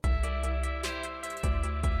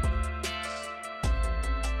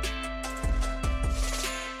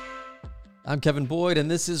I'm Kevin Boyd, and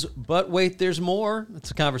this is But Wait, There's More. It's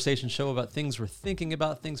a conversation show about things we're thinking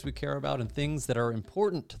about, things we care about, and things that are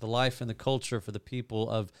important to the life and the culture for the people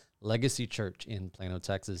of Legacy Church in Plano,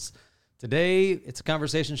 Texas. Today, it's a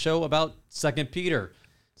conversation show about 2 Peter.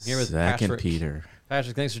 I'm here with Second Peter.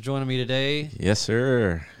 Patrick, thanks for joining me today. Yes,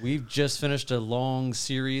 sir. We've just finished a long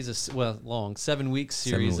series, 7-week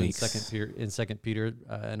series 7 weeks. in 2 Peter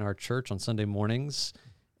in our church on Sunday mornings.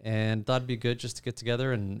 And thought it'd be good just to get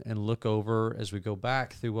together and look over as we go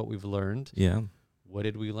back through what we've learned. Yeah. What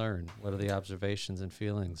did we learn? What are the observations and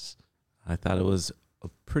feelings? I thought it was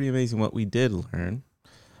pretty amazing what we did learn.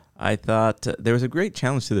 I thought there was a great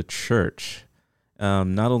challenge to the church,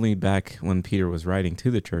 not only back when Peter was writing to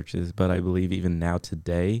the churches, but I believe even now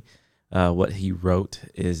today, what he wrote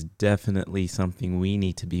is definitely something we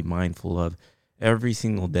need to be mindful of every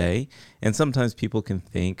single day. And sometimes people can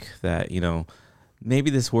think that,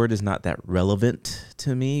 maybe this word is not that relevant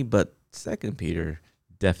to me, but 2 Peter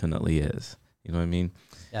definitely is. You know what I mean?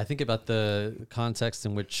 Yeah, I think about the context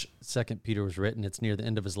in which 2 Peter was written. It's near the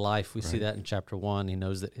end of his life. We see that in chapter 1. He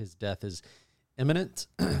knows that his death is imminent.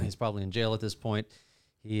 He's probably in jail at this point.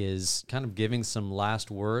 He is kind of giving some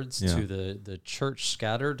last words to the church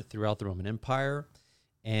scattered throughout the Roman Empire.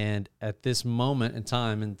 And at this moment in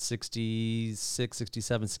time, in 66,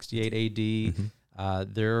 67, 68 AD,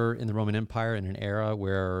 they're in the Roman Empire in an era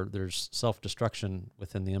where there's self-destruction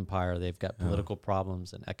within the empire. They've got political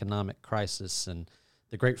problems and economic crisis and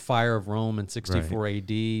the Great Fire of Rome in 64 AD.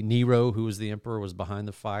 Nero, who was the emperor, was behind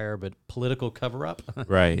the fire, but political cover-up.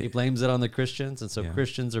 Right. He blames it on the Christians, and so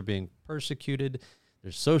Christians are being persecuted.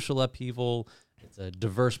 There's social upheaval. It's a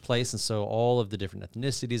diverse place, and so all of the different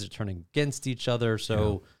ethnicities are turning against each other.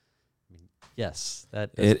 So, yes,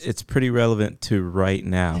 it's pretty relevant to right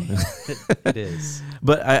now. it is.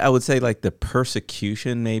 But I would say like the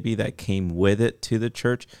persecution maybe that came with it to the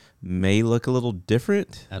church may look a little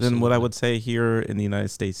different than what I would say here in the United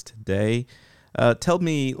States today. Tell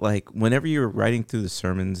me, like, whenever you're writing through the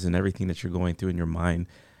sermons and everything that you're going through in your mind,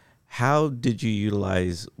 how did you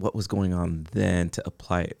utilize what was going on then to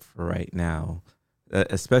apply it for right now,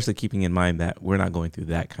 especially keeping in mind that we're not going through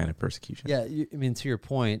that kind of persecution? Yeah, to your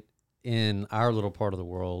point, in our little part of the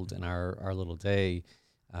world, in our little day,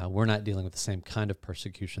 we're not dealing with the same kind of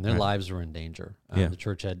persecution. Their lives were in danger. The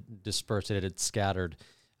church had dispersed, it had scattered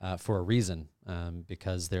for a reason,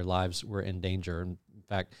 because their lives were in danger. In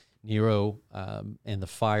fact, Nero and the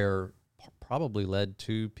fire probably led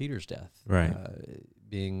to Peter's death,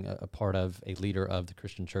 being a part of a leader of the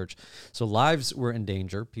Christian church. So lives were in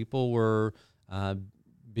danger. People were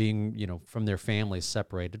being, from their families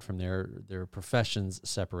separated, from their professions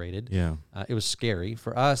separated. Yeah, it was scary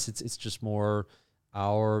for us. It's just more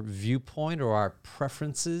our viewpoint or our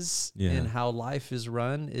preferences in how life is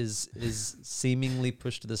run is seemingly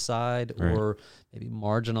pushed to the side or maybe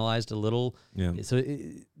marginalized a little. Yeah. So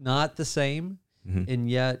not the same, and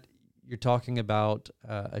yet you're talking about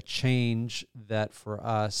a change that for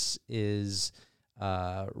us is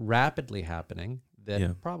rapidly happening.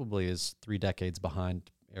 That probably is 3 decades behind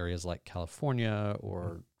areas like California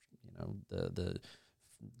or the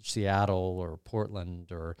Seattle or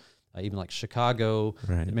Portland or even like Chicago,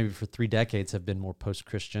 that maybe for 3 decades have been more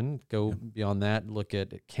post-Christian. Go beyond that, look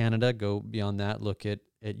at Canada. Go beyond that, look at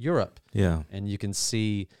Europe. Yeah, and you can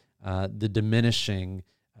see the diminishing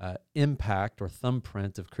impact or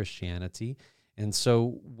thumbprint of Christianity. And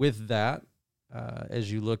so with that, as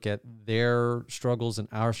you look at their struggles and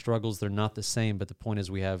our struggles, they're not the same. But the point is,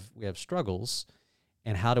 we have struggles.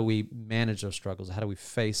 And how do we manage those struggles? How do we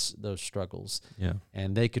face those struggles? Yeah.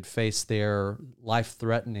 And they could face their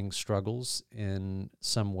life-threatening struggles in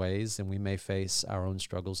some ways, and we may face our own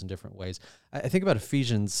struggles in different ways. I think about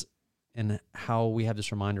Ephesians and how we have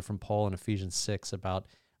this reminder from Paul in Ephesians 6 about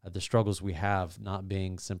the struggles we have not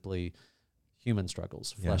being simply human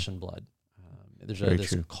struggles, flesh and blood. There's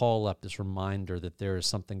this call up, this reminder that there is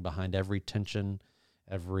something behind every tension,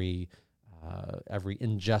 every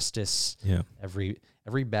injustice,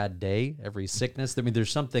 every bad day, every sickness. I mean, there's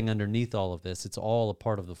something underneath all of this. It's all a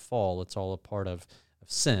part of the fall. It's all a part of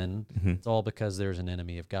sin. It's all because there's an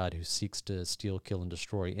enemy of God who seeks to steal, kill, and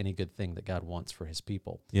destroy any good thing that God wants for his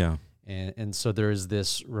people. Yeah. And so there is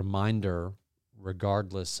this reminder,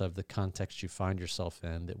 regardless of the context you find yourself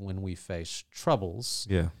in, that when we face troubles,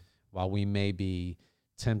 while we may be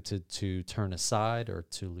tempted to turn aside or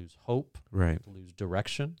to lose hope, to lose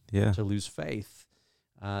direction, to lose faith,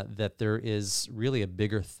 that there is really a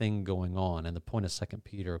bigger thing going on. And the point of 2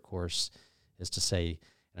 Peter, of course, is to say,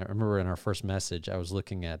 And I remember in our first message, I was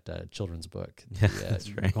looking at a children's book, That's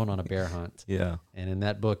right. Going on a Bear Hunt. Yeah. And in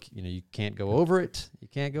that book, you can't go over it, you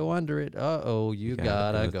can't go under it. You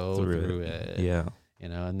gotta go through it. Yeah.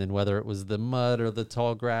 And then whether it was the mud or the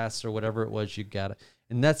tall grass or whatever it was, you gotta.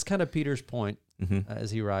 And that's kind of Peter's point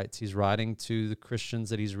as he writes. He's writing to the Christians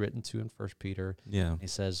that he's written to in 1 Peter. Yeah. He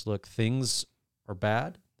says, look, things are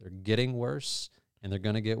bad. They're getting worse, and they're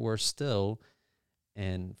going to get worse still.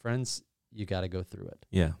 And friends, you got to go through it.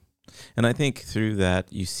 Yeah. And I think through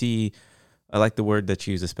that, you see, I like the word that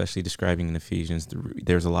you use, especially describing in Ephesians.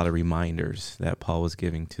 There's a lot of reminders that Paul was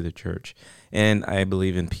giving to the church. And I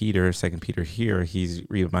believe in Peter, 2 Peter here, he's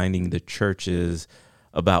reminding the churches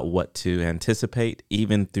about what to anticipate,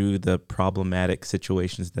 even through the problematic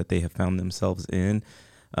situations that they have found themselves in.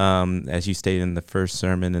 As you stated in the first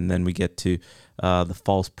sermon, and then we get to the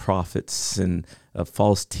false prophets and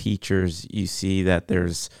false teachers. You see that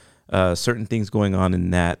there's certain things going on in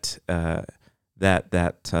that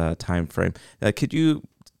time frame. Could you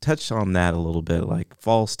touch on that a little bit? Like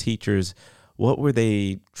false teachers, what were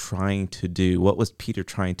they trying to do? What was Peter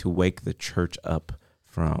trying to wake the church up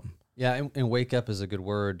from? Yeah, and wake up is a good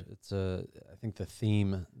word. It's I think the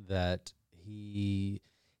theme that he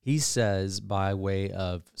says by way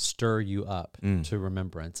of stir you up to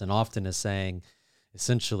remembrance, and often is saying,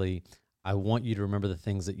 essentially, I want you to remember the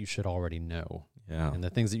things that you should already know. Yeah. And the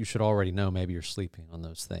things that you should already know, maybe you're sleeping on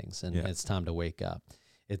those things, and it's time to wake up.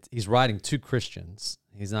 He's writing to Christians.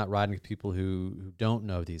 He's not writing to people who don't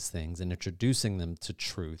know these things and introducing them to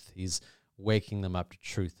truth. He's waking them up to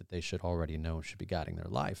truth that they should already know and should be guiding their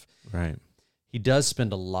life. Right. He does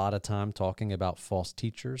spend a lot of time talking about false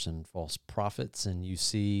teachers and false prophets, and you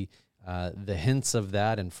see the hints of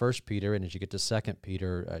that in 1 Peter, and as you get to 2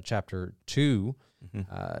 Peter chapter 2,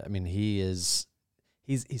 I mean, he's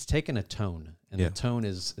taken a tone, and the tone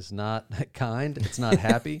is not kind, it's not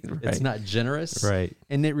happy, right. It's not generous, right?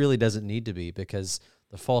 And it really doesn't need to be, because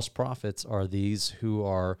the false prophets are these who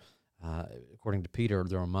are, according to Peter,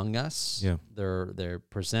 they're among us. Yeah. They're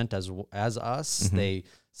present as us. They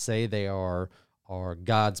say they are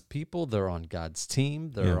God's people. They're on God's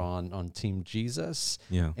team. They're on Team Jesus.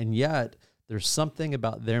 Yeah. And yet there's something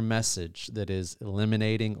about their message that is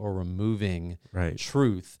eliminating or removing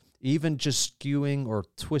truth, even just skewing or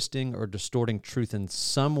twisting or distorting truth in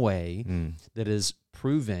some way that is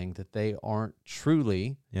proving that they aren't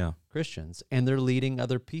truly Christians, and they're leading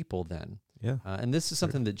other people then. Yeah. And this is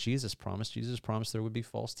something that Jesus promised. Jesus promised there would be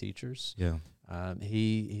false teachers. Yeah.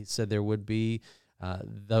 He said there would be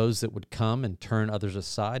those that would come and turn others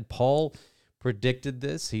aside. Paul predicted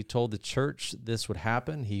this. He told the church this would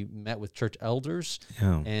happen. He met with church elders.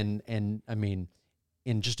 Yeah. And I mean,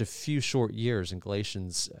 in just a few short years in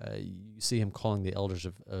Galatians, you see him calling the elders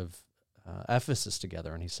of Ephesus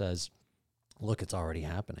together, and he says, look, it's already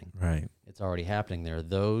happening. Right. It's already happening. There are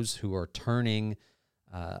those who are turning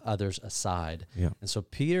others aside. Yeah. And so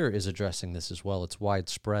Peter is addressing this as well. It's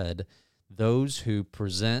widespread. Those who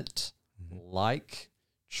present like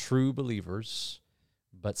true believers,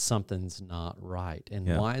 but something's not right. And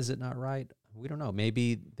why is it not right? We don't know.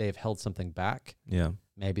 Maybe they've held something back. Yeah.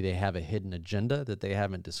 Maybe they have a hidden agenda that they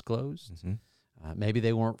haven't disclosed. Maybe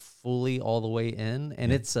they weren't fully all the way in.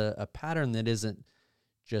 And it's a pattern that isn't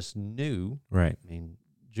just new. Right. I mean,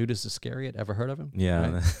 Judas Iscariot, ever heard of him?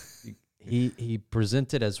 Yeah. Right? He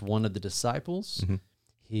presented as one of the disciples.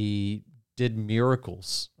 He did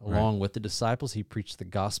miracles along with the disciples. He preached the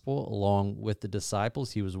gospel along with the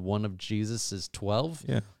disciples. He was one of Jesus's 12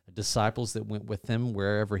 disciples that went with him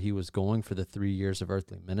wherever he was going for the 3 years of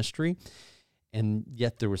earthly ministry. And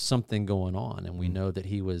yet there was something going on, and we know that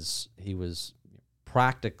he was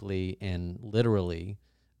practically and literally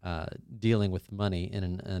dealing with money in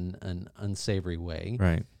an unsavory way.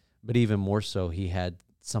 Right. But even more so, he had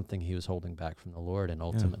something he was holding back from the Lord, and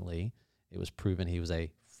ultimately it was proven he was a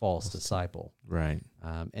false disciple. Right.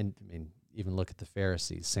 And I mean, even look at the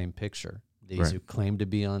Pharisees, same picture. These who claim to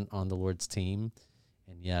be on the Lord's team,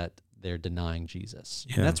 and yet they're denying Jesus.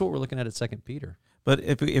 And that's what we're looking at 2 Peter. But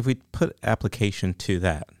if we put application to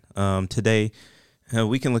that, today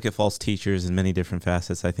we can look at false teachers in many different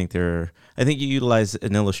facets. I think you utilize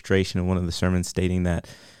an illustration in one of the sermons stating that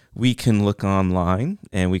we can look online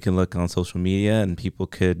and we can look on social media, and people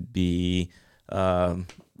could be,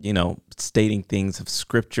 stating things of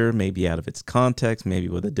Scripture, maybe out of its context, maybe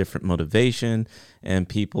with a different motivation. And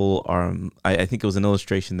people are, I think it was an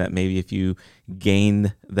illustration that maybe if you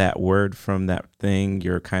gain that word from that thing,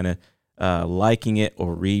 you're kind of liking it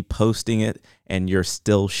or reposting it, and you're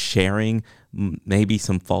still sharing maybe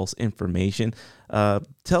some false information.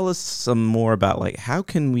 Tell us some more about how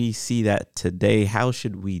can we see that today? How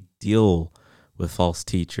should we deal with false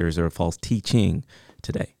teachers or false teaching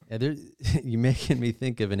today. Yeah, you're making me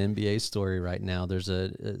think of an NBA story right now. There's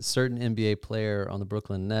a certain NBA player on the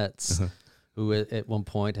Brooklyn Nets who at one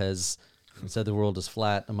point has said the world is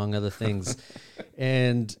flat, among other things.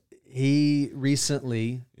 And he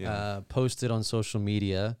recently posted on social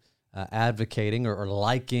media advocating or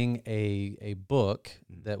liking a book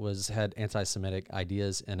that had anti-Semitic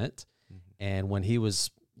ideas in it. And when he was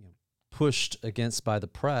pushed against by the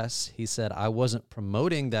press, he said, I wasn't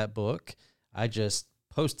promoting that book. I just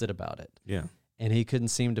posted about it. Yeah. And he couldn't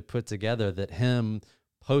seem to put together that him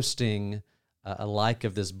posting a like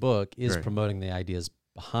of this book is promoting the ideas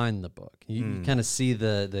behind the book. You kind of see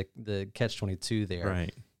the catch-22 there.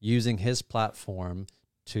 Right. Using his platform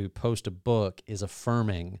to post a book is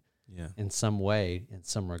affirming in some way, in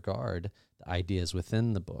some regard, the ideas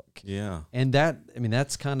within the book. Yeah. And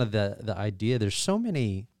that's kind of the idea. There's so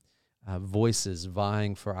many voices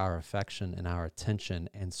vying for our affection and our attention,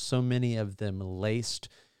 and so many of them laced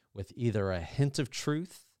with either a hint of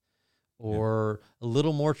truth or a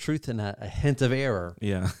little more truth and a hint of error.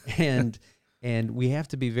 Yeah. And we have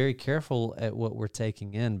to be very careful at what we're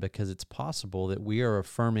taking in, because it's possible that we are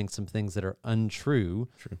affirming some things that are untrue,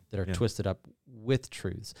 that are twisted up with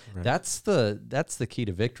truths. Right. That's the key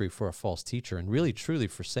to victory for a false teacher, and really truly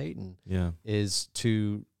for Satan, is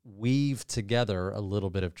to weave together a little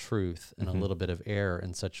bit of truth and a little bit of error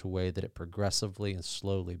in such a way that it progressively and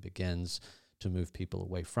slowly begins to move people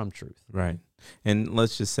away from truth. Right. And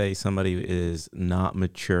let's just say somebody is not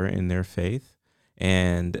mature in their faith,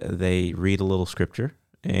 and they read a little scripture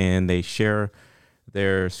and they share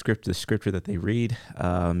the scripture that they read.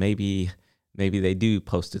 Maybe they do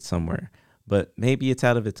post it somewhere, but maybe it's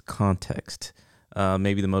out of its context.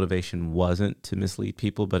 Maybe the motivation wasn't to mislead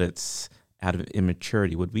people, but it's out of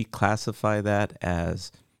immaturity. Would we classify that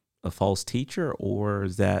as a false teacher, or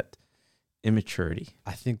is that immaturity?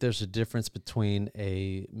 I think there's a difference between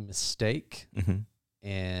a mistake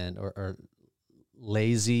and or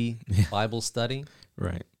lazy Bible study,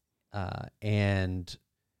 right? And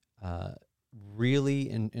really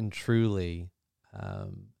and truly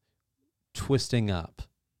twisting up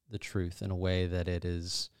the truth in a way that it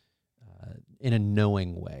is in a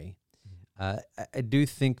knowing way. I do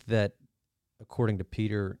think that, according to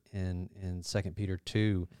Peter in 2 Peter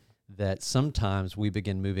 2, that sometimes we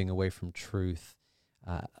begin moving away from truth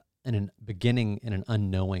in an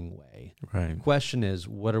unknowing way. Right. The question is,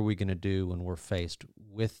 what are we going to do when we're faced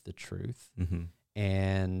with the truth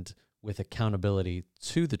and with accountability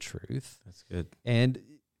to the truth? That's good. And,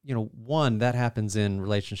 one, that happens in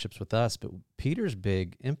relationships with us, but Peter's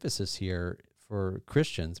big emphasis here for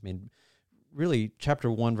Christians, really,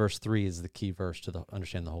 chapter 1, verse 3 is the key verse to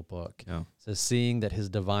understand the whole book. Yeah. It says, seeing that his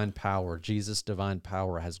divine power, Jesus' divine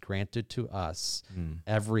power, has granted to us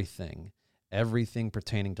everything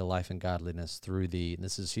pertaining to life and godliness through and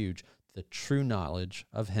this is huge, the true knowledge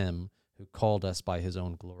of him who called us by his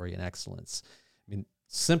own glory and excellence.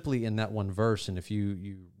 Simply in that one verse, and if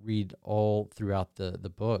you read all throughout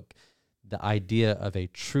the book, the idea of a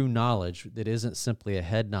true knowledge that isn't simply a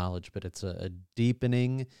head knowledge, but it's a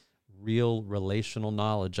deepening, real relational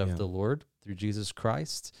knowledge of the Lord through Jesus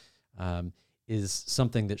Christ, is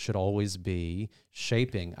something that should always be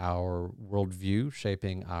shaping our worldview,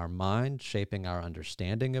 shaping our mind, shaping our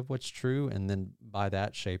understanding of what's true, and then by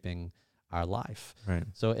that shaping our life. Right.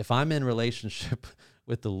 So if I'm in relationship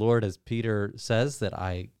with the Lord, as Peter says that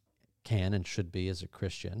I can and should be as a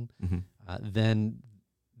Christian, then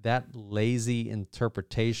that lazy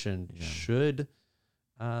interpretation should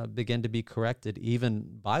begin to be corrected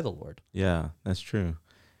even by the Lord. Yeah, that's true.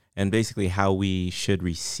 And basically how we should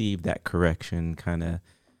receive that correction kind of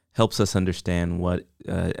helps us understand what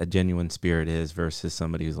a genuine spirit is versus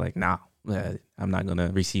somebody who's like, nah, I'm not going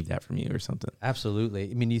to receive that from you or something.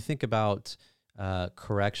 Absolutely. You think about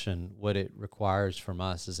correction, what it requires from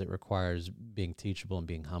us is it requires being teachable and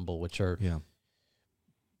being humble, which are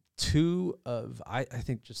two of, I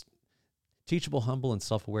think, just teachable, humble, and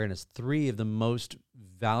self-awareness, three of the most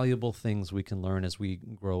valuable things we can learn as we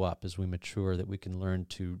grow up, as we mature, that we can learn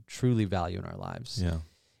to truly value in our lives. Yeah.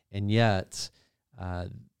 And yet,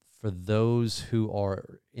 for those who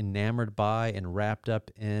are enamored by and wrapped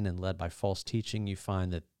up in and led by false teaching, you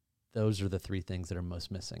find that those are the three things that are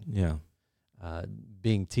most missing. Yeah.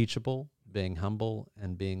 Being teachable, being humble,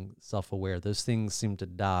 and being self-aware. Those things seem to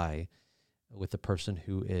die with the person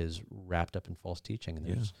who is wrapped up in false teaching. And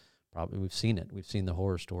there's probably, we've seen it. We've seen the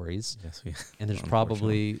horror stories. Yes, and there's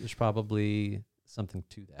probably something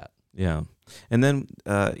to that. Yeah. And then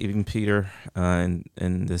even Peter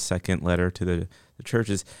in the second letter to the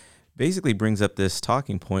churches basically brings up this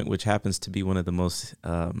talking point, which happens to be one of the most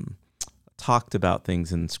talked about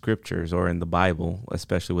things in scriptures or in the Bible,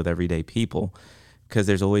 especially with everyday people, because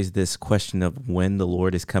there's always this question of when the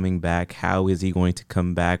Lord is coming back. How is he going to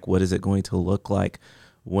come back? What is it going to look like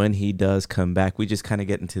when he does come back? We just kind of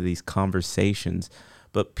get into these conversations.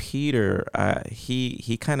 But Peter,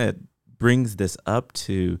 he kind of brings this up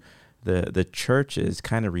to the churches,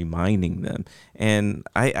 kind of reminding them. And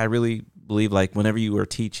I really believe, like, whenever you were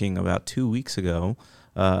teaching about 2 weeks ago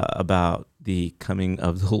about the coming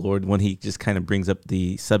of the Lord, when he just kind of brings up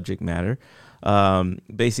the subject matter,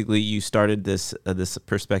 basically you started this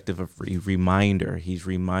perspective of reminder. He's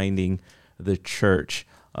reminding the church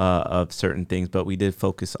of certain things, but we did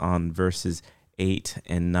focus on verses 8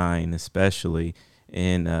 and 9, especially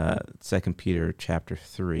in 2 Peter chapter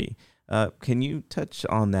 3. Can you touch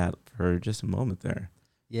on that for just a moment there?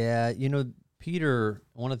 Yeah, Peter,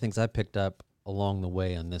 one of the things I picked up along the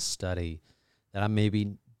way on this study that I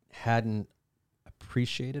maybe hadn't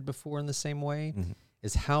appreciated before in the same way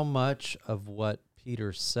is how much of what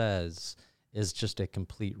Peter says is just a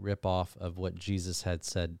complete ripoff of what Jesus had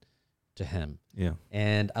said to him. Yeah.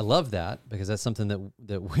 And I love that, because that's something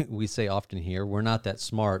that we say often here. We're not that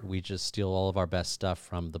smart. We just steal all of our best stuff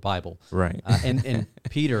from the Bible. Right. And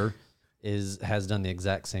Peter has done the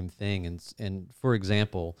exact same thing. And for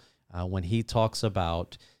example, when he talks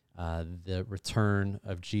about the return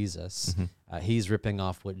of Jesus, he's ripping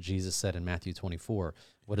off what Jesus said in Matthew 24.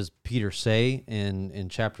 What does Peter say in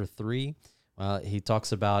chapter 3? He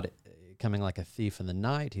talks about coming like a thief in the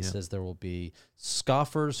night. He says there will be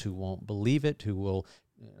scoffers who won't believe it, who will,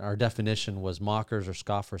 our definition was mockers or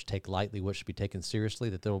scoffers take lightly what should be taken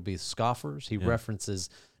seriously, that there will be scoffers. He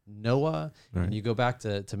references Noah. Right. And you go back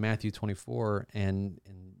to Matthew 24, and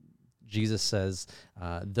Jesus says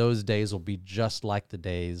those days will be just like the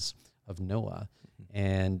days of Noah.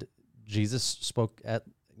 And Jesus spoke at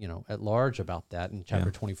large about that in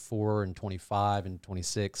chapter 24 and 25 and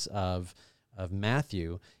 26 of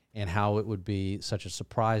Matthew, and how it would be such a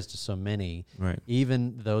surprise to so many,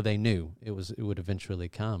 even though they knew it would eventually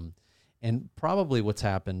come. And probably what's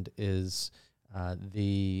happened is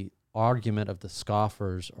the argument of the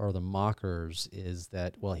scoffers or the mockers is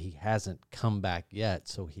that, well, he hasn't come back yet,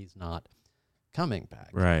 so he's not coming back.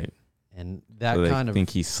 Right. And that so kind of think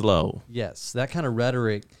he's slow. Yes, that kind of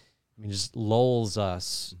rhetoric, just lulls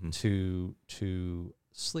us to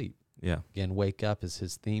sleep. Yeah. Again, wake up is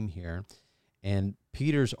his theme here. And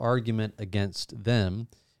Peter's argument against them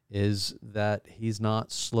is that he's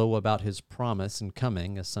not slow about his promise in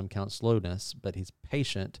coming, as some count slowness, but he's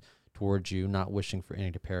patient towards you, not wishing for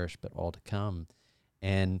any to perish, but all to come.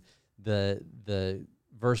 And the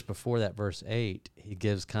verse before that, verse 8, he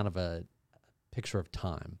gives kind of a picture of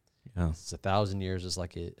time. Yeah. It's 1,000 years is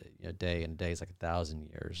like a day, and a day is like 1,000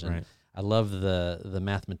 years. And Right. I love the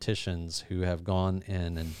mathematicians who have gone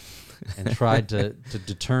in and tried to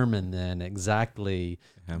determine then exactly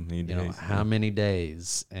how many days, how many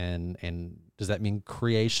days, and does that mean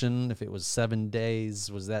creation? If it was 7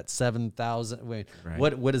 days, was that 7,000? Wait,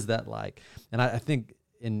 Right. What is that like? And I think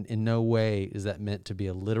in no way is that meant to be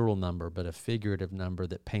a literal number, but a figurative number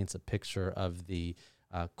that paints a picture of the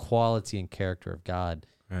quality and character of God,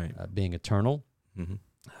 Right. Being eternal,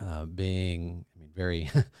 Mm-hmm. being very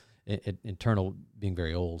eternal, being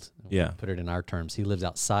very old. Yeah. Put it in our terms. He lives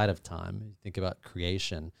outside of time. You think about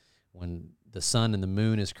creation. When the sun and the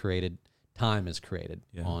moon is created, time is created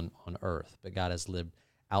on earth. But God has lived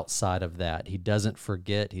outside of that. He doesn't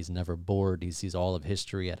forget. He's never bored. He sees all of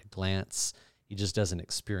history at a glance. He just doesn't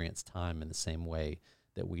experience time in the same way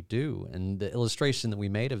that we do. And the illustration that we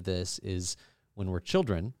made of this is when we're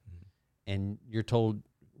children and you're told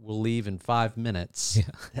we'll leave in 5 minutes. Yeah.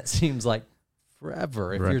 That seems like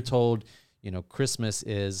forever. If Right. you're told, Christmas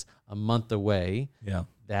is a month away, Yeah.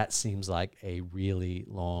 that seems like a really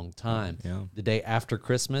long time. Yeah. The day after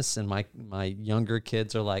Christmas, and my younger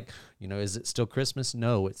kids are like, is it still Christmas?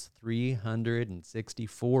 No, it's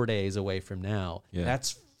 364 days away from now. Yeah.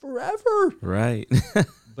 That's forever. Right.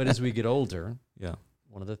 But as we get older, Yeah.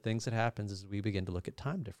 one of the things that happens is we begin to look at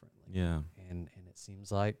time differently. Yeah. And it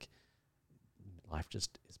seems like life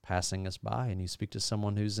just is passing us by. And you speak to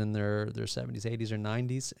someone who's in their 70s, 80s, or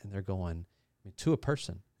 90s, and they're going, to a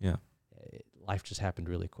person, Yeah. life just happened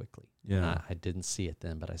really quickly. Yeah. And I didn't see it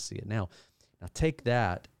then, but I see it now. Now take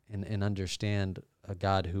that and understand a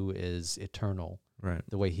God who is eternal, Right.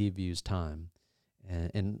 the way he views time.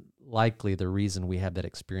 And likely the reason we have that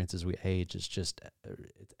experience as we age is just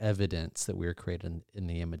it's evidence that we are created in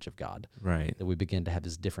the image of God, Right. that we begin to have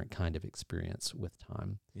this different kind of experience with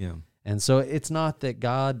time. Yeah. And so it's not that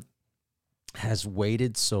God has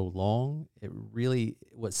waited so long. It really,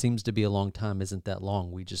 what seems to be a long time isn't that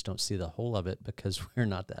long. We just don't see the whole of it because we're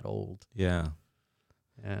not that old. Yeah.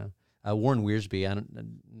 Yeah. Warren Wiersbe, I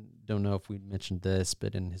don't know if we mentioned this,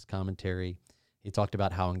 but in his commentary, he talked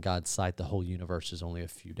about how in God's sight, the whole universe is only a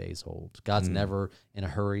few days old. God's never in a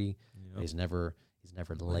hurry. Yep. He's never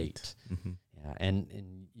late. Mm-hmm. Yeah.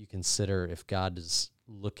 And you consider if God is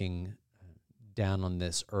looking down on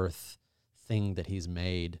this earth thing that he's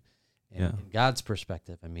made, in God's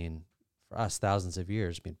perspective, I mean, for us, thousands of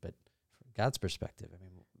years, but from God's perspective, I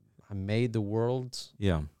mean, I made the world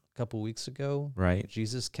a couple weeks ago. Right.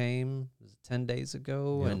 Jesus came 10 days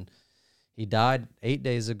ago, and he died 8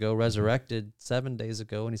 days ago, resurrected 7 days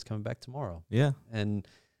ago, and he's coming back tomorrow. Yeah. And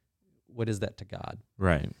what is that to God?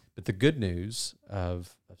 Right. But the good news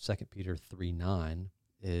of 2 Peter 3:9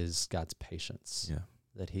 is God's patience. Yeah.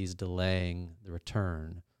 That he's delaying the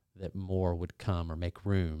return, that more would come or make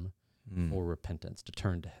room for repentance, to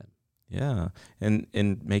turn to him. Yeah. And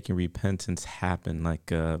making repentance happen,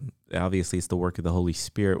 like obviously it's the work of the Holy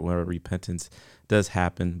Spirit where repentance does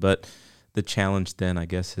happen. But the challenge then, I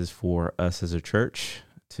guess, is for us as a church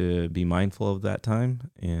to be mindful of that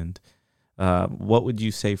time. And what would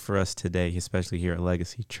you say for us today, especially here at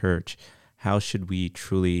Legacy Church? How should we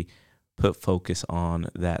truly put focus on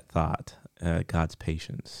that thought, God's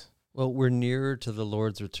patience? Well, we're nearer to the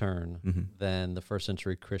Lord's return than the first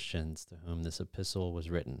century Christians to whom this epistle was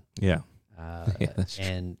written. Yeah. That's true.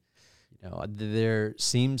 And there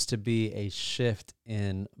seems to be a shift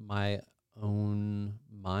in my own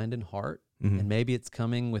mind and heart, and maybe it's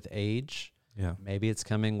coming with age. Yeah. Maybe it's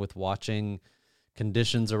coming with watching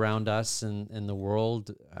conditions around us in the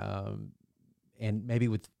world, and maybe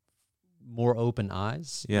with more open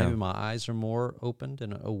eyes. Yeah. Maybe my eyes are more opened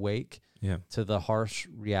and awake to the harsh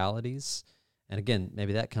realities. And again,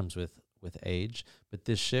 maybe that comes with age. But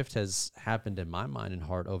this shift has happened in my mind and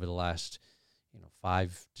heart over the last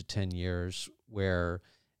 5 to 10 years, where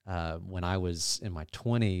when I was in my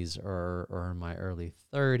 20s or in my early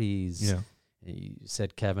 30s, you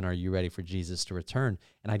said, Kevin, are you ready for Jesus to return?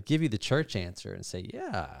 And I'd give you the church answer and say,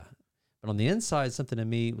 yeah. But on the inside, something in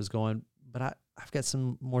me was going, but I've got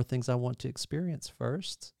some more things I want to experience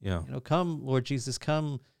first. Yeah. Come, Lord Jesus,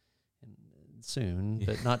 come soon,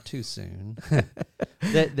 but not too soon.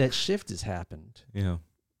 That shift has happened. Yeah.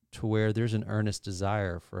 To where there's an earnest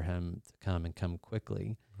desire for him to come and come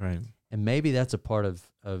quickly. Right. And maybe that's a part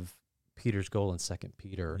of Peter's goal in 2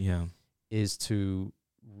 Peter. Yeah. Is to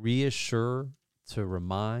reassure, to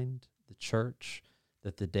remind the church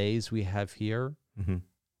that the days we have here,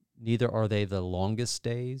 neither are they the longest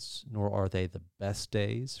days, nor are they the best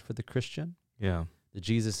days for the Christian. Yeah. That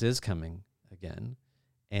Jesus is coming again.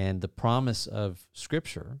 And the promise of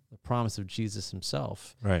Scripture, the promise of Jesus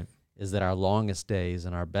himself, is that our longest days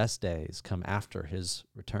and our best days come after his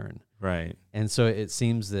return. Right. And so it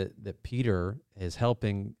seems that Peter is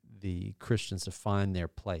helping the Christians to find their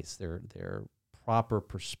place, their proper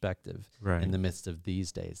perspective in the midst of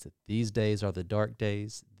these days. That these days are the dark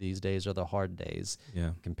days, these days are the hard days,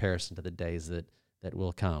 in comparison to the days that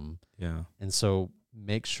will come. Yeah. And so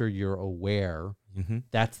make sure you're aware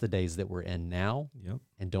that's the days that we're in now,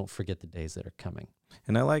 and don't forget the days that are coming.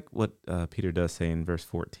 And I like what Peter does say in verse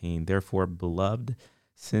 14. Therefore, beloved,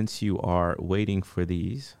 since you are waiting for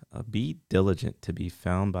these, be diligent to be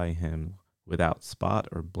found by him without spot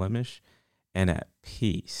or blemish and at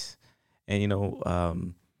peace. And,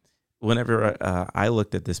 whenever I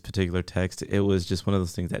looked at this particular text, it was just one of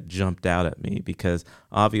those things that jumped out at me, because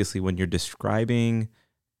obviously when you're describing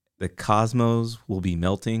the cosmos will be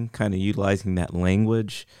melting, kind of utilizing that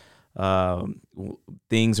language,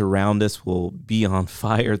 things around us will be on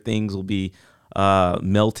fire, things will be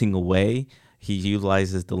melting away. He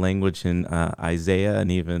utilizes the language in Isaiah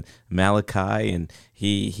and even Malachi, and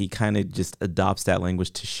he kind of just adopts that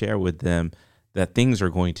language to share with them that things are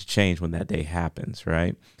going to change when that day happens,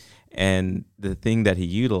 right? And the thing that he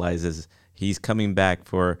utilizes, he's coming back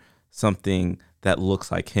for something that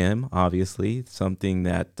looks like him, obviously, something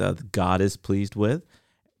that God is pleased with.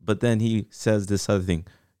 But then he says this other thing,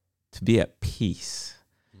 to be at peace.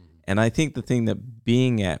 And I think the thing that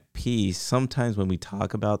being at peace, sometimes when we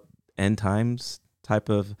talk about end times type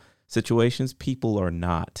of situations, people are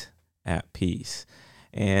not at peace.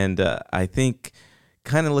 And I think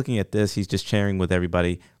kind of looking at this, he's just sharing with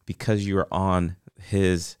everybody, because you're on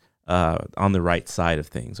his on the right side of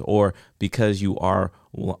things, or because you are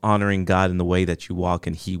honoring God in the way that you walk,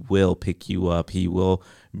 and he will pick you up, he will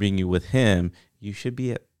bring you with him, you should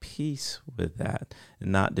be at peace with that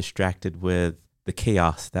and not distracted with the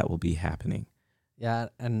chaos that will be happening. Yeah,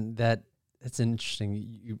 and that That's interesting.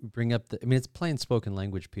 You bring up it's plain spoken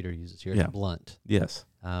language Peter uses here. It's blunt. Yes.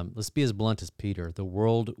 Let's be as blunt as Peter. The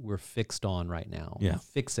world we're fixed on right now,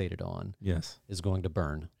 fixated on, is going to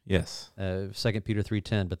burn. Yes. 2 Peter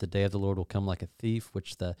 3:10, but the day of the Lord will come like a thief,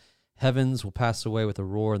 which the heavens will pass away with a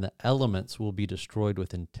roar, and the elements will be destroyed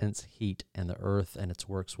with intense heat, and the earth and its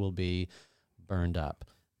works will be burned up.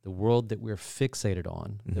 The world that we're fixated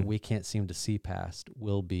on, that we can't seem to see past,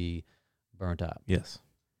 will be burnt up. Yes.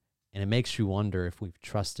 And it makes you wonder if we've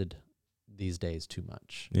trusted these days too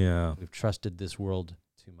much. Yeah. We've trusted this world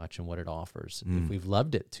too much and what it offers. If we've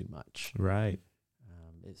loved it too much. Right.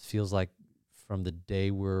 It feels like from the day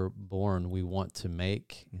we're born, we want to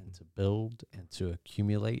make and to build and to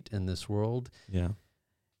accumulate in this world. Yeah.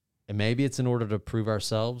 And maybe it's in order to prove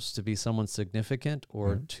ourselves to be someone significant,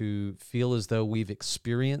 or to feel as though we've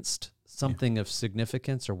experienced something of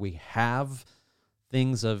significance, or we have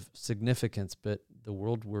things of significance, but the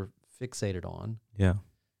world we're fixated on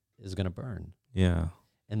is going to burn. Yeah.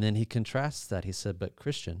 And then he contrasts that. He said, but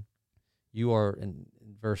Christian, you are, in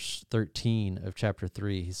verse 13 of chapter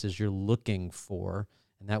 3, he says, you're looking for,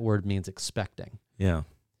 and that word means expecting. Yeah.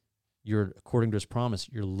 You're, according to his promise,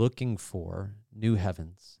 you're looking for new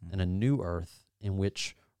heavens and a new earth in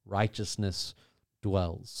which righteousness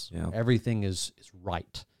dwells. Yeah. Everything is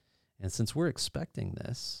right. And since we're expecting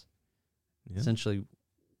this, essentially,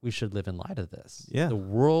 we should live in light of this. Yeah. The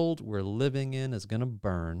world we're living in is going to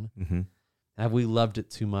burn. Have we loved it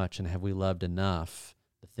too much, and have we loved enough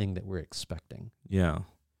the thing that we're expecting? Yeah.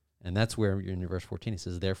 And that's where in verse 14 he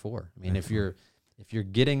says, therefore. I mean, if you're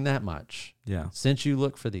getting that much, since you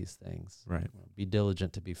look for these things, be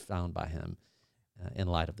diligent to be found by him in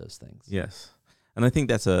light of those things. Yes. And I think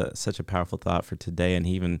that's such a powerful thought for today. And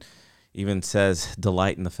he even says,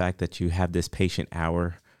 delight in the fact that you have this patient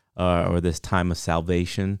hour or this time of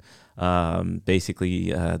salvation.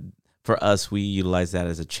 Basically, for us, we utilize that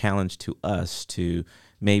as a challenge to us to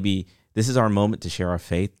maybe, this is our moment to share our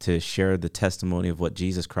faith, to share the testimony of what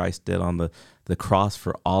Jesus Christ did on the cross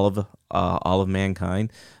for all of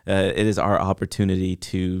mankind. It is our opportunity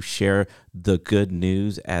to share the good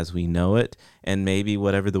news as we know it, and maybe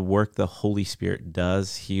whatever the work the Holy Spirit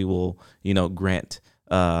does, he will, grant,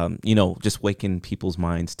 just waken people's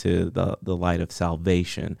minds to the light of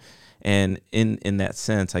salvation. And in that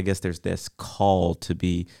sense, I guess there's this call to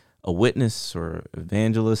be a witness or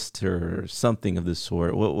evangelist or something of this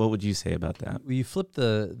sort. What would you say about that? Well, you flip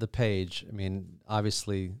the page. I mean,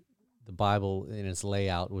 obviously, the Bible in its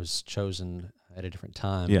layout was chosen at a different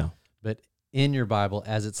time. Yeah. But in your Bible,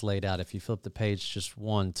 as it's laid out, if you flip the page just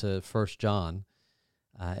one to 1 John,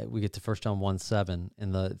 we get to 1 John 1:7,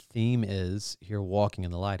 and the theme is here, walking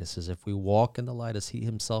in the light. It says, if we walk in the light as he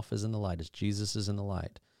himself is in the light, as Jesus is in the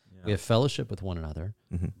light, we have fellowship with one another.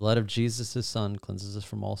 Blood of Jesus, his son, cleanses us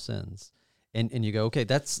from all sins. And you go, okay,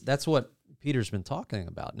 that's what Peter's been talking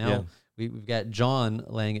about. Now we've got John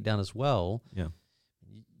laying it down as well. Yeah.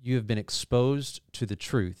 You have been exposed to the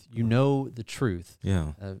truth. You know the truth.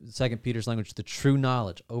 Yeah. 2 Peter's language, the true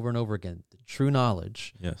knowledge, over and over again, the true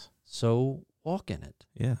knowledge. Yes. So walk in it.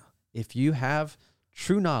 Yeah. If you have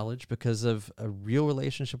true knowledge because of a real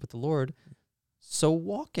relationship with the Lord, so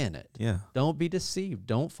walk in it. Yeah. Don't be deceived.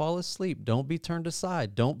 Don't fall asleep. Don't be turned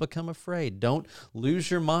aside. Don't become afraid. Don't lose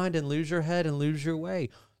your mind and lose your head and lose your way.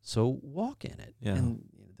 So walk in it. Yeah. And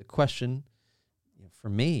the question for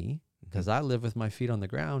me, because I live with my feet on the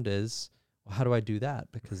ground, is, well, how do I do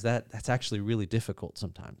that? Because that's actually really difficult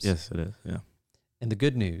sometimes. Yes, it is. Yeah. And the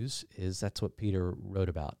good news is that's what Peter wrote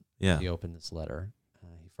about. Yeah. He opened this letter.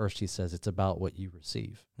 First, he says it's about what you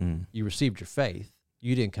receive. Mm. You received your faith.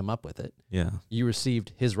 You didn't come up with it. Yeah. You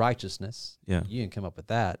received his righteousness. Yeah. You didn't come up with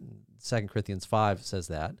that. 2 Corinthians 5 says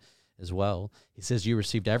that as well. He says you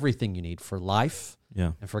received everything you need for life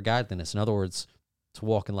and for godliness. In other words, to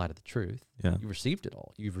walk in light of the truth. Yeah. You received it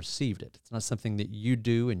all. You've received it. It's not something that you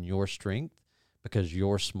do in your strength because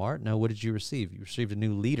you're smart. No, what did you receive? You received a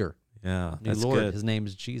new leader. Yeah. New That's Lord. good. His name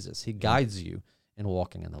is Jesus. He guides you in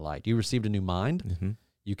walking in the light. You received a new mind. Mm-hmm.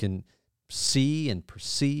 You can see and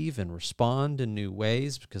perceive and respond in new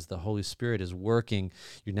ways because the Holy Spirit is working.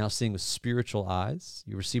 You're now seeing with spiritual eyes.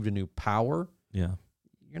 You received a new power. Yeah.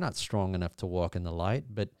 You're not strong enough to walk in the light,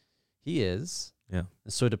 but he is. Yeah.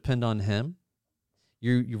 And so depend on him.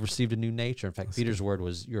 You received a new nature. In fact, That's Peter's word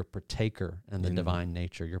was you're a partaker in the Mm. divine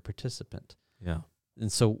nature. You're a participant. Yeah.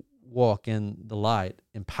 And so walk in the light,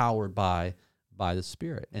 empowered by the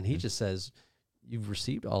Spirit. And he Mhm. just says, you've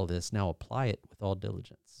received all this, now apply it with all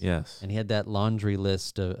diligence. Yes. And he had that laundry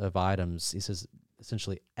list of items. He says,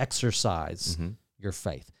 essentially, exercise Mm-hmm. your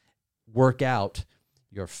faith. Work out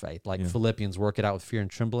your faith. Like Yeah. Philippians, work it out with fear and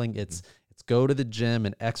trembling. It's Let's go to the gym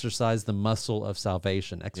and exercise the muscle of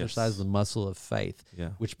salvation, exercise the muscle of faith,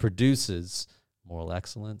 which produces moral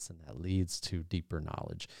excellence, and that leads to deeper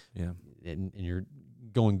knowledge. Yeah. And you're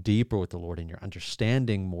going deeper with the Lord, and you're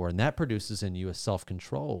understanding more, and that produces in you a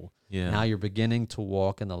self-control. Yeah. Now you're beginning to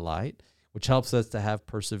walk in the light, which helps us to have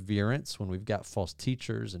perseverance when we've got false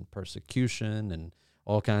teachers and persecution and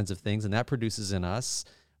all kinds of things, and that produces in us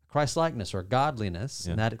Christ-likeness or godliness,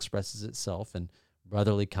 and that expresses itself in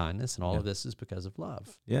brotherly kindness, and all of this is because of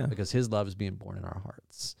love. Yeah. Because his love is being born in our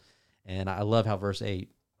hearts. And I love how verse 8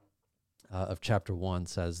 of chapter 1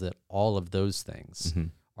 says that all of those things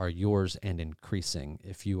are yours and increasing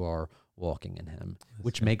if you are walking in him,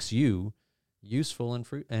 which makes you useful and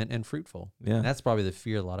fruitful. Yeah. And that's probably the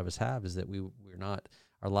fear a lot of us have, is that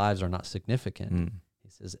our lives are not significant. He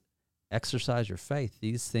says, exercise your faith.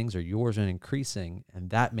 These things are yours and increasing,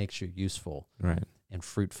 and that makes you useful and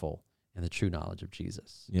fruitful in the true knowledge of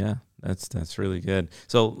Jesus. Yeah, that's really good.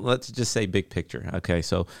 So let's just say big picture. Okay,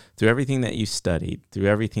 so through everything that you studied, through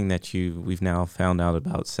everything that we've now found out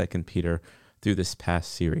about 2 Peter through this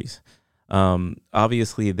past series,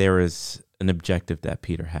 obviously there is an objective that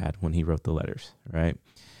Peter had when he wrote the letters, right?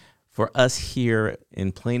 For us here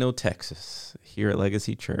in Plano, Texas, here at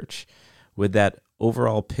Legacy Church, with that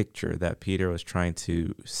overall picture that Peter was trying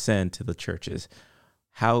to send to the churches,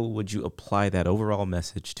 how would you apply that overall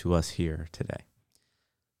message to us here today?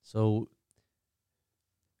 So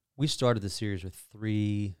we started the series with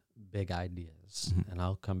 3 big ideas, and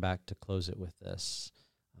I'll come back to close it with this.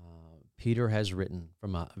 Peter has written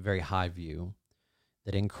from a very high view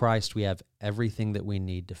that in Christ we have everything that we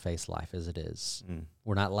need to face life as it is.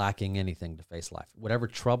 We're not lacking anything to face life. Whatever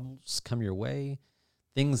troubles come your way,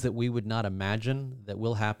 things that we would not imagine that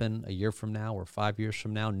will happen a year from now or 5 years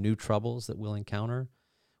from now, new troubles that we'll encounter,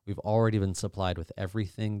 we've already been supplied with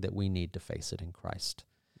everything that we need to face it in Christ.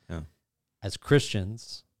 Yeah. As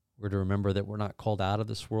Christians, we're to remember that we're not called out of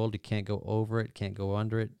this world. You can't go over it, can't go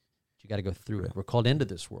under it. You got to go through it. We're called into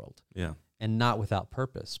this world. Yeah. And not without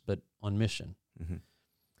purpose, but on mission.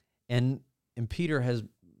 And Peter has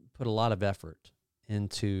put a lot of effort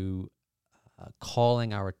into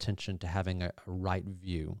calling our attention to having a right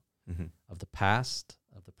view of the past,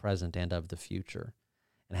 of the present, and of the future.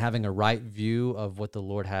 And having a right view of what the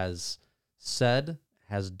Lord has said,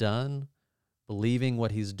 has done, believing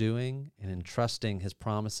what he's doing, and entrusting his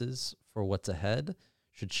promises for what's ahead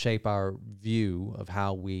should shape our view of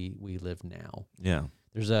how we live now. Yeah.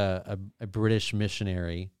 There's a British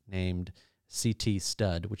missionary named C.T.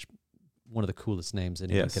 Studd, which one of the coolest names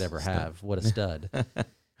anyone could ever have. What a stud.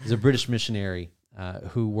 He's a British missionary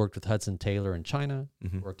who worked with Hudson Taylor in China,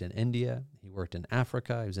 worked in India, he worked in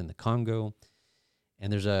Africa, he was in the Congo.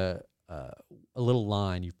 And there's a little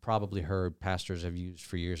line you've probably heard pastors have used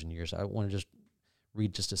for years and years. I want to just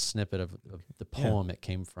read just a snippet of the poem it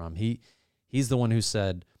came from. He's the one who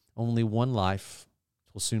said, "Only one life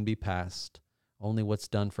will soon be past. Only what's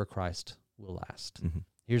done for Christ will last."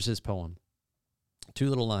 Here's his poem. 2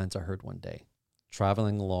 little lines I heard one day,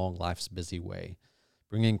 traveling along life's busy way,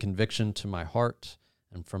 bringing conviction to my heart,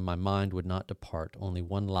 and from my mind would not depart. Only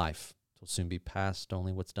one life will soon be past.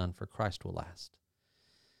 Only what's done for Christ will last.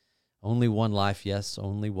 Only one life, yes,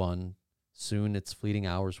 only one. Soon its fleeting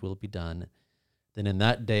hours will be done. Then in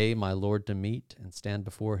that day my Lord to meet and stand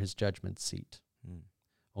before his judgment seat.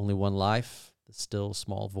 Only one life, the still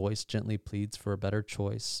small voice gently pleads for a better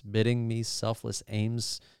choice, bidding me selfless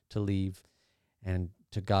aims to leave and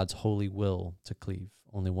to God's holy will to cleave.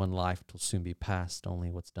 Only one life will soon be past. Only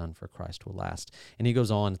what's done for Christ will last. And he goes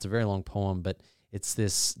on. It's a very long poem, but it's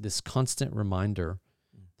this constant reminder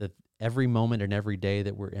that every moment and every day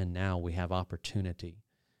that we're in now, we have opportunity.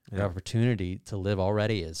 We have opportunity to live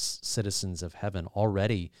already as citizens of heaven,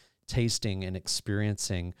 already tasting and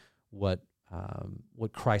experiencing what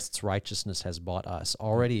Christ's righteousness has bought us,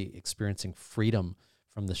 already experiencing freedom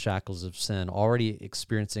from the shackles of sin, already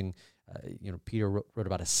experiencing, Peter wrote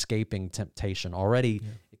about escaping temptation, already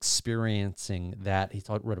experiencing that. He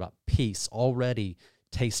wrote about peace, already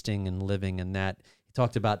tasting and living in that. He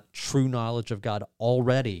talked about true knowledge of God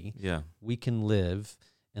already. Yeah. We can live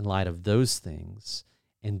in light of those things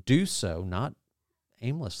and do so, not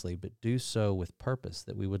aimlessly, but do so with purpose,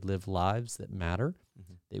 that we would live lives that matter,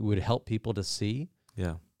 that would help people to see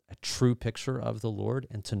a true picture of the Lord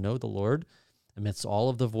and to know the Lord amidst all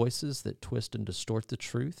of the voices that twist and distort the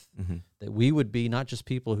truth, that we would be not just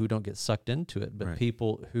people who don't get sucked into it, but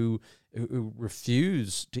people who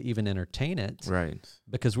refuse to even entertain it,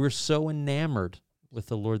 because we're so enamored with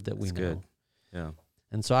the Lord that we know. Good. Yeah.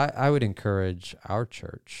 And so I would encourage our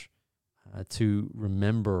church to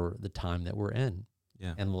remember the time that we're in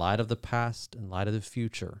light of the past, in light of the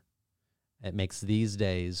future, It makes these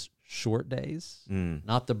days short days,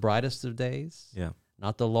 not the brightest of days,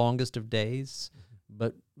 not the longest of days,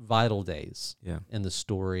 but vital days in the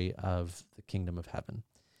story of the kingdom of heaven.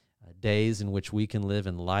 Days in which we can live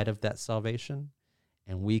in light of that salvation,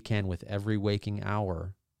 and we can, with every waking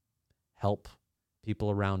hour, help people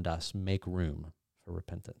around us make room for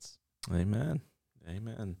repentance. Amen.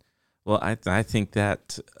 Amen. Well, I think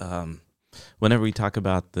that whenever we talk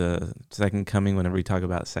about the second coming, whenever we talk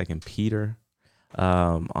about 2 Peter,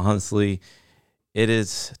 honestly, it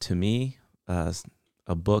is, to me,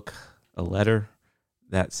 a book, a letter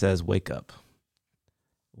that says, wake up,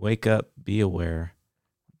 be aware,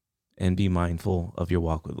 and be mindful of your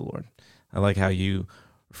walk with the Lord. I like how you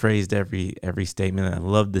phrased every statement. I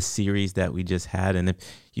love the series that we just had. And if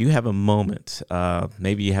you have a moment,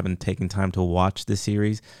 maybe you haven't taken time to watch the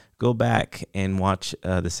series, go back and watch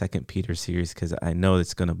the 2 Peter series, because I know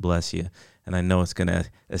it's going to bless you, and I know it's going to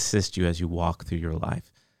assist you as you walk through your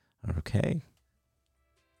life. Okay.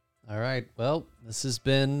 All right. Well, this has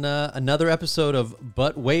been another episode of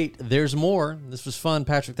But Wait, There's More. This was fun.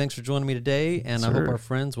 Patrick, thanks for joining me today, and I hope our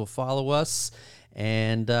friends will follow us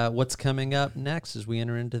and what's coming up next as we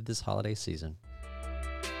enter into this holiday season.